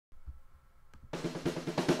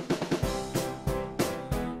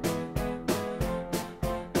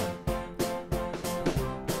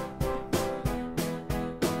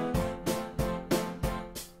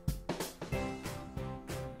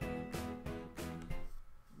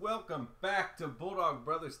welcome back to Bulldog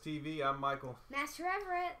Brothers TV. I'm Michael. Master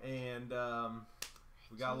Everett. And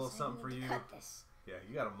we got a little something for you. Cut this. Yeah,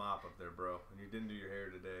 you got a mop up there, bro. And you didn't do your hair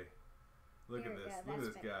today. Look at this. Look at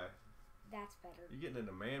this guy. That's better. You're getting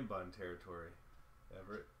into man bun territory,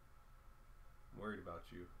 Everett. I'm worried about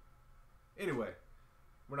you. Anyway,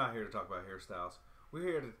 we're not here to talk about hairstyles. We're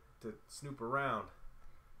here to snoop around.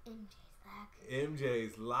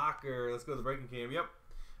 MJ's locker. Let's go to the breaking cam. Yep.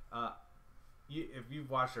 If you've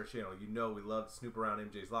watched our channel, you know we love to snoop around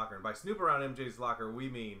MJ's locker. And by snoop around MJ's locker, we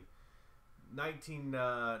mean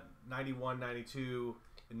 1991-92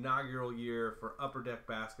 inaugural year for Upper Deck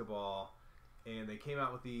basketball. And they came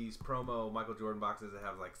out with these promo Michael Jordan boxes that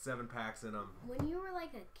have like 7 packs in them. When you were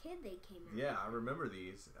like a kid, they came out. Yeah, I remember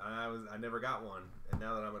these. I never got one. And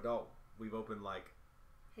now that I'm adult, we've opened like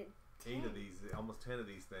 8 of these, almost 10 of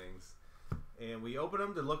these things. And we open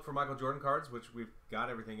them to look for Michael Jordan cards, which we've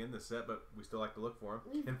got everything in this set, but we still like to look for them.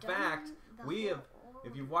 In fact, we have,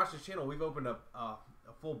 if you've watched this channel, we've opened up a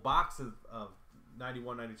full box of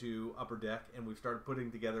 91-92 Upper Deck, and we've started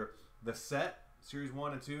putting together the set, Series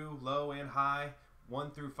 1 and 2, low and high,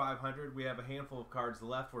 1 through 500. We have a handful of cards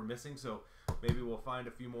left we're missing, so maybe we'll find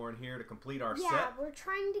a few more in here to complete our set. Yeah, we're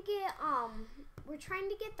trying to get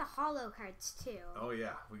the holo cards too. Oh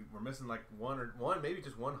yeah, we're missing like one, maybe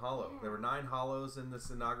just one holo. Yeah. There were 9 holos in this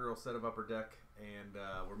inaugural set of Upper Deck, and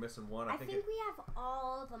we're missing one. I think we have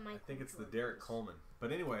all the Michael. I think it's the Derrick Coleman.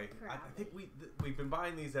 But anyway, I think we've been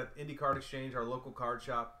buying these at Indie Card Exchange, our local card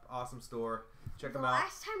shop, awesome store. Check them out. The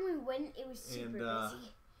last time we went, it was super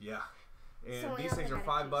busy. Yeah. And so these things are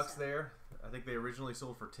 $5 there. I think they originally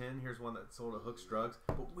sold for 10. Here's one that sold at Hooks Drugs,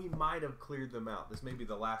 but we might have cleared them out. This may be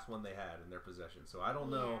the last one they had in their possession. So I don't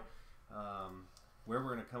know where we're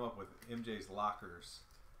going to come up with MJ's lockers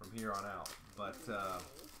from here on out, but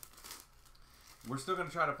we're still going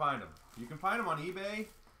to try to find them. You can find them on eBay,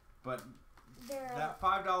 but that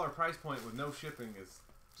 $5 price point with no shipping is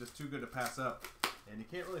just too good to pass up, and you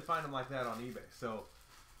can't really find them like that on eBay. So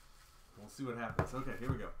we'll see what happens. Okay,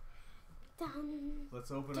 here we go. Let's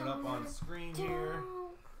open it up on screen here.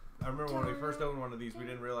 I remember when we first opened one of these, we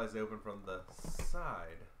didn't realize they opened from the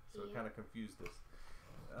side, so it kind of confused us.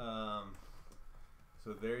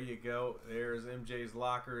 So there you go. There's MJ's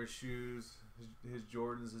locker, his shoes, his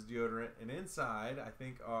Jordans, his deodorant, and inside I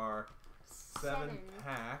think are 7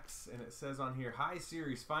 packs, and it says on here, High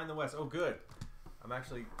Series, Find the West. Oh, good. I'm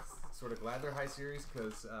actually sort of glad they're High Series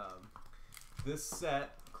because this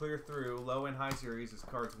set, clear through, low and high series, is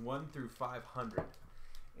cards 1 through 500.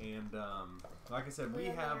 And like I said, we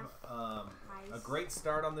have a great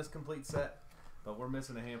start on this complete set, but we're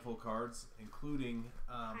missing a handful of cards, including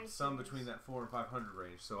some between that 4 and 500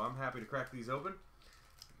 range. So I'm happy to crack these open.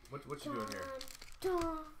 What you doing here?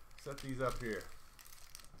 Set these up here.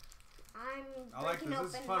 I like this.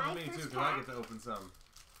 This is fun for me too because I get to open some.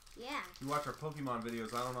 Yeah. You watch our Pokemon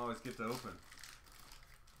videos, I don't always get to open.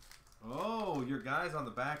 Oh, your guys on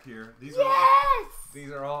the back here. These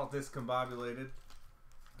are all discombobulated.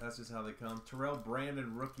 That's just how they come. Terrell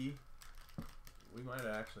Brandon rookie. We might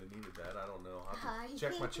have actually needed that. I don't know. I'll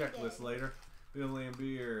check my checklist later. Bill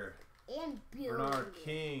Lambier. And Bill Bernard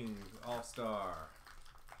King, All-Star.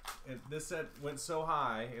 And this set went so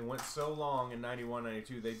high and went so long in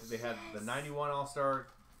 91-92. They had the 91 All-Star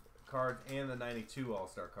cards and the 92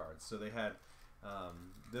 All-Star cards. So they had...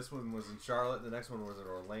 this one was in Charlotte. The next one was in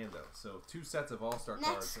Orlando. So 2 sets of All-Star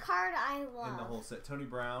cards. Next card I love. In the whole set. Tony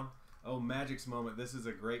Brown. Oh, Magic's Moment. This is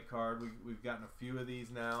a great card. We've gotten a few of these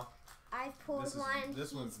now. I pulled one.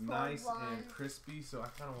 This one's nice and crispy, so I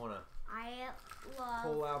kind of want to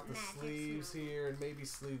pull out the sleeves here and maybe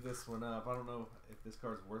sleeve this one up. I don't know if this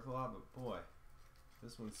card's worth a lot, but boy,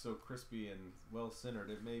 this one's so crispy and well-centered.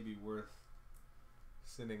 It may be worth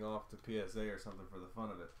sending off to PSA or something for the fun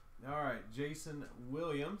of it. All right, Jason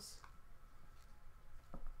Williams,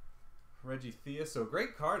 Reggie Theus. So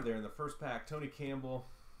great card there in the first pack. Tony Campbell,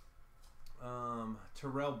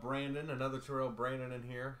 Terrell Brandon, another Terrell Brandon in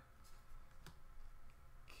here.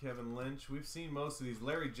 Kevin Lynch. We've seen most of these.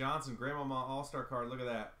 Larry Johnson, Grandmama All-Star card. Look at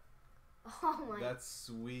that. Oh my. That's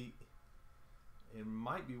sweet. It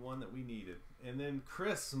might be one that we needed. And then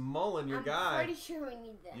Chris Mullen, your guy. I'm pretty sure we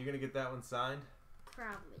need that. You're gonna get that one signed?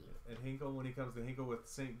 Probably. At Hinkle when he comes to Hinkle with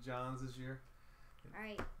St. John's this year.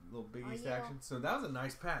 Alright. Little Big East action. So that was a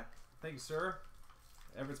nice pack. Thank you, sir.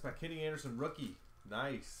 Everett's pack. Kenny Anderson, rookie.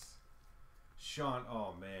 Nice. Sean,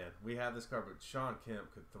 oh man. We have this card, but Sean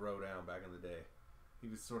Kemp could throw down back in the day. He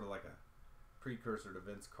was sort of like a precursor to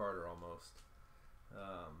Vince Carter almost.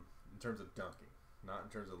 In terms of dunking. Not in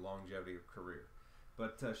terms of longevity of career.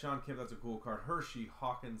 But Sean Kemp, that's a cool card. Hershey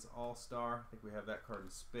Hawkins All-Star. I think we have that card in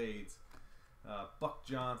spades. Buck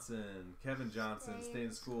Johnson, Kevin Johnson, Stay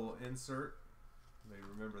in School insert. They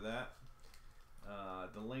remember that.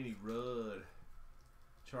 Delaney Rudd,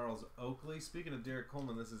 Charles Oakley. Speaking of Derrick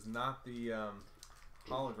Coleman, this is not the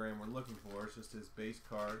hologram we're looking for. It's just his base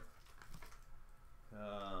card.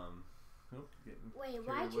 Wait,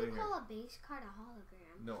 why'd you call a base card a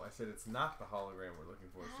hologram? No, I said it's not the hologram we're looking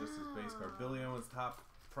for. It's just his base card. Billy Owens, top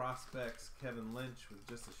prospects. Kevin Lynch with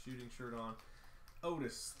just a shooting shirt on.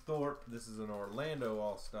 Otis Thorpe. This is an Orlando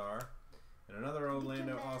All-Star. And another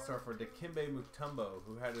Orlando All-Star for Dikembe Mutombo,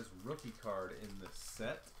 who had his rookie card in the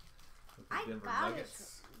set with the Denver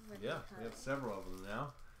Nuggets. Yeah, we have several of them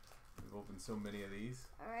now. We've opened so many of these.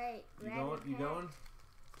 All right, you going?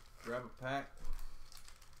 Grab a pack.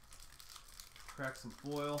 Crack some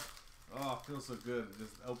foil. Oh, it feels so good.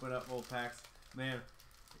 Just open up old packs. Man,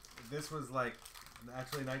 if this was like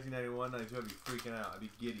actually 1991, 92, I'd be freaking out. I'd be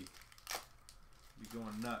giddy. Be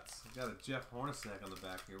going nuts. We've got a Jeff Hornacek on the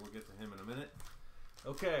back here. We'll get to him in a minute.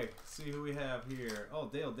 Okay, see who we have here. Oh,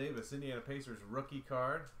 Dale Davis, Indiana Pacers rookie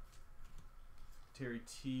card. Terry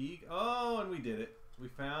Teague. Oh, and we did it. We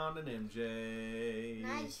found an MJ.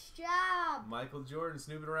 Nice job. Michael Jordan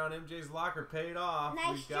snooping around MJ's locker paid off.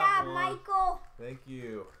 Nice job, Michael. Thank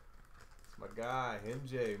you. It's my guy,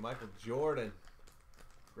 MJ, Michael Jordan.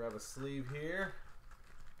 Grab a sleeve here.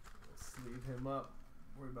 We'll sleeve him up.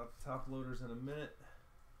 Worry about the top loaders in a minute.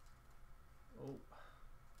 Oh,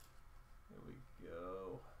 there we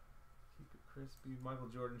go. Keep it crispy. Michael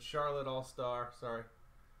Jordan, Charlotte All-Star. Sorry,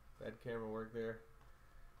 bad camera work there.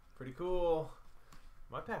 Pretty cool.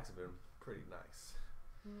 My packs have been pretty nice.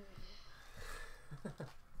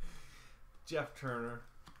 Jeff Turner,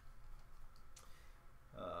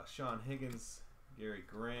 Sean Higgins, Gary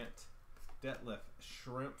Grant, Detlef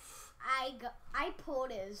Schrempf. I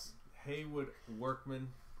pulled his. Haywood Workman.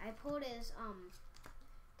 I pulled his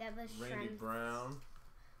Detlef Randy Schrempf. Brown.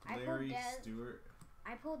 Larry Stewart.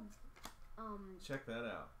 I pulled check that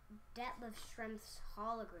out. Detlef Schrempf's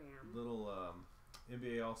hologram. Little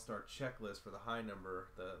NBA All-Star checklist for the high number,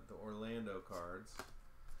 the Orlando cards.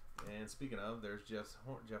 And speaking of, there's Jeff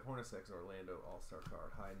Hornacek's Orlando All-Star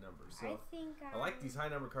card, high number. So I like these high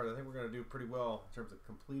number cards. I think we're going to do pretty well in terms of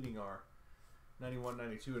completing our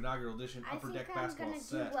 91-92 inaugural edition Upper Deck Basketball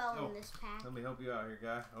set. I think I'm going to do well in this pack. Let me help you out here,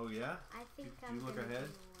 guy. Oh, yeah? I think I'm going to do well.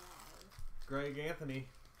 Greg Anthony,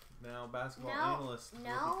 now basketball analyst, rookie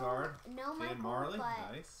card. No, Michael, Dan Marley,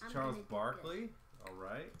 nice. Charles Barkley, all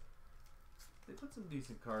right. They put some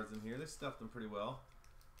decent cards in here. They stuffed them pretty well.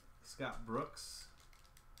 Scott Brooks,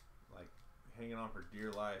 like hanging on for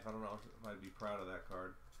dear life. I don't know if I'd be proud of that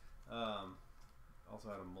card. Also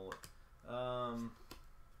had a mullet.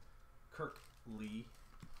 Kirk Lee,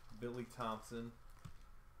 Billy Thompson,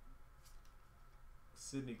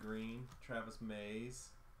 Sidney Green, Travis Mays.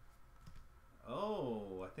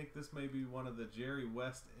 Oh, I think this may be one of the Jerry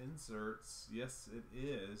West inserts. Yes, it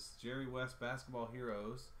is. Jerry West Basketball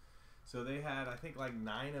Heroes. So they had, I think, like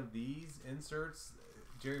 9 of these inserts.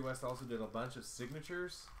 Jerry West also did a bunch of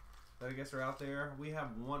signatures that I guess are out there. We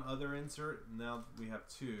have one other insert. Now we have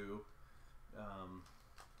 2.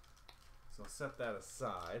 So I'll set that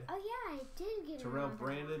aside. Oh, yeah, I did get Terrell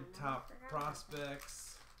Brandon, top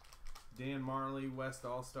prospects. Dan Marley, West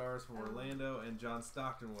All-Stars from Orlando. And John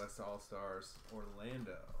Stockton, West All-Stars,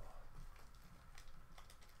 Orlando.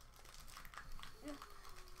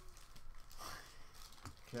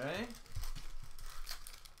 Okay.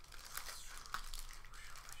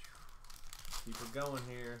 Keep it going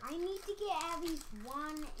here. I need to get at least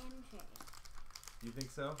one MJ. You think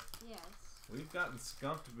so? Yes. We've gotten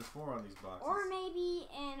skunked before on these boxes. Or maybe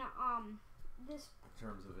in this. In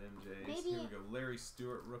terms of MJs. Maybe here we go. Larry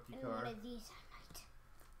Stewart rookie card. One of these I might.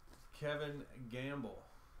 Kevin Gamble.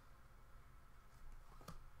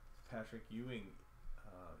 Patrick Ewing,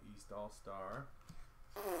 East All-Star.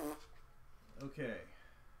 Okay.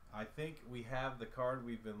 I think we have the card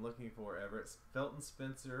we've been looking for, Everett. Felton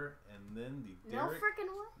Spencer, and then the Derrick. No freaking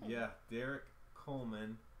way. Yeah, Derrick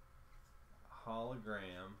Coleman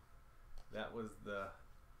hologram. That was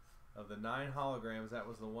of the 9 holograms. That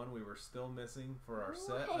was the one we were still missing for our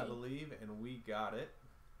set, I believe, and we got it.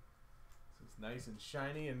 So it's nice and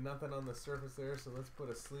shiny, and nothing on the surface there. So let's put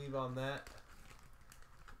a sleeve on that.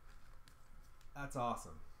 That's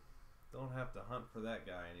awesome. Don't have to hunt for that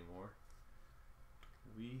guy anymore.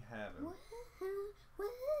 We have him.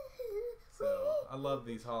 So I love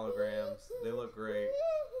these holograms. They look great.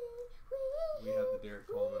 We have the Derrick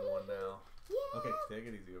Coleman one now. Okay, take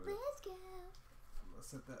it easy over there. Let's go. I'm gonna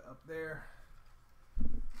set that up there.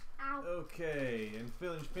 Ow. Okay, and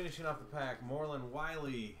finishing off the pack, Moreland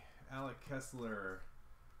Wiley, Alec Kessler,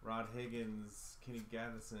 Rod Higgins, Kenny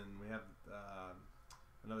Gatheson. We have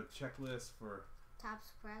another checklist for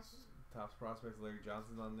Tops prospects. Larry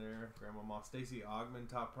Johnson's on there. Grandmama Stacey Augmon,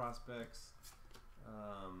 top prospects.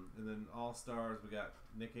 And then All-Stars, we got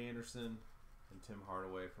Nick Anderson and Tim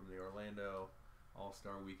Hardaway from the Orlando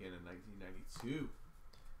All-Star Weekend in 1992.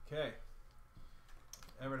 Okay.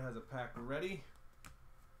 Everett has a pack ready.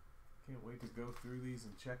 Can't wait to go through these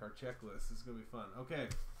and check our checklist. This is going to be fun. Okay.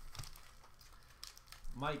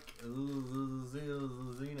 Mike Zino,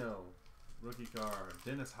 rookie card.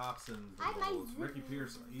 Dennis Hobson, Ricky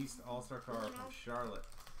Pierce, East All-Star card from Charlotte.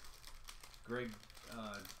 Greg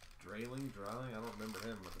Drayling, I don't remember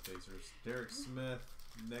him with the Pacers. Derek Smith,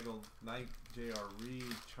 Negel Knight, J.R. Reed,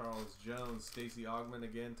 Charles Jones, Stacey Augmon,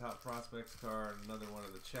 again, top prospects card. Another one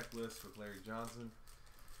of the checklist with Larry Johnson.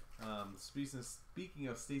 Speaking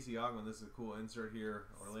of Stacey Augmon, this is a cool insert here.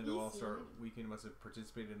 Orlando All-Star Weekend must have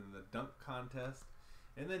participated in the dunk contest.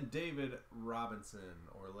 And then David Robinson,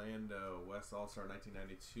 Orlando West All-Star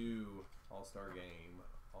 1992 All-Star Game,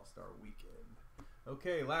 All-Star Weekend.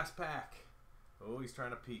 Okay, last pack. Oh, he's trying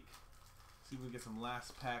to peek. See if we can get some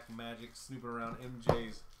last pack magic snooping around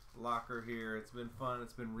MJ's locker here. It's been fun.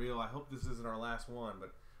 It's been real. I hope this isn't our last one,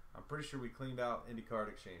 but I'm pretty sure we cleaned out Indy Card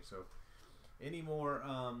Exchange. So any more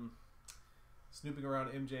snooping around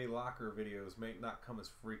MJ locker videos may not come as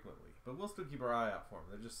frequently, but we'll still keep our eye out for them.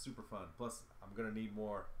 They're just super fun. Plus, I'm going to need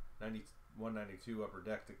more 192 Upper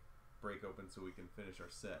Deck to break open so we can finish our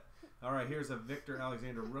set. All right, here's a Victor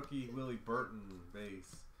Alexander rookie, Willie Burton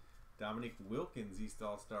base. Dominique Wilkins, East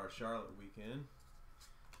All-Star Charlotte Weekend,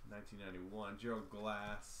 1991. Gerald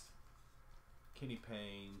Glass, Kenny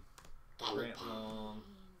Payne, Grant Long,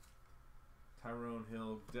 Tyrone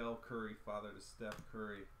Hill, Del Curry, father to Steph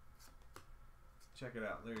Curry. Check it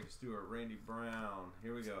out. Larry Stewart, Randy Brown.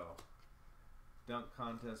 Here we go. Dunk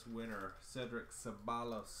contest winner, Cedric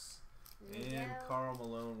Sabalos, and Karl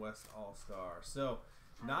Malone, West All-Star. So,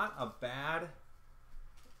 not a bad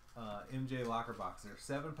MJ locker box there.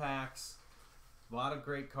 7 packs, a lot of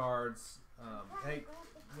great cards. Hey,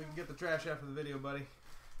 we can get the trash after the video, buddy.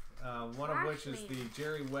 One of which is the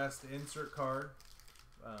Jerry West insert card.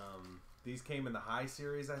 These came in the high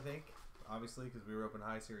series, I think, obviously, because we were open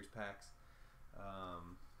high series packs.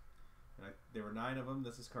 There were 9 of them.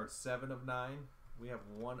 This is card 7 of 9. We have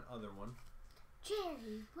one other one.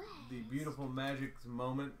 Jerry West. The beautiful Magic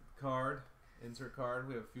Moment card. Insert card.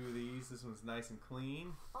 We have a few of these. This one's nice and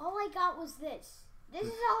clean. All I got was this. This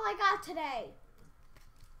is all I got today.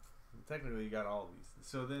 Technically, you got all of these.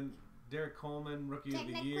 So then, Derrick Coleman, Rookie of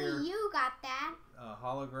the Year. Technically, you got that.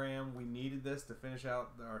 Hologram. We needed this to finish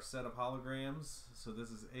out our set of holograms. So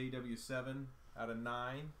this is AW7 out of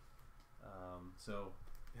 9. So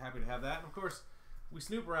happy to have that. And of course, we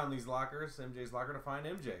snoop around these lockers, MJ's locker, to find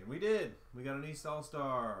MJ. And we did. We got an East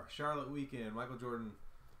All-Star, Charlotte Weekend, Michael Jordan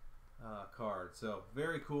card. So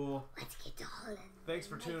very cool. Let's get to Holland. Thanks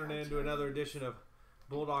for tuning in to another edition of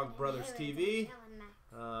Bulldog Brothers TV.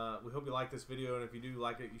 We hope you like this video, and if you do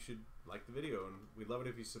like it, you should like the video. And we'd love it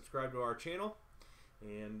if you subscribe to our channel.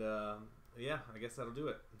 And yeah, I guess that'll do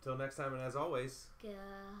it. Until next time, and as always,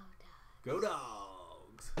 Go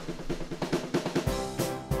Dogs. Go Dogs!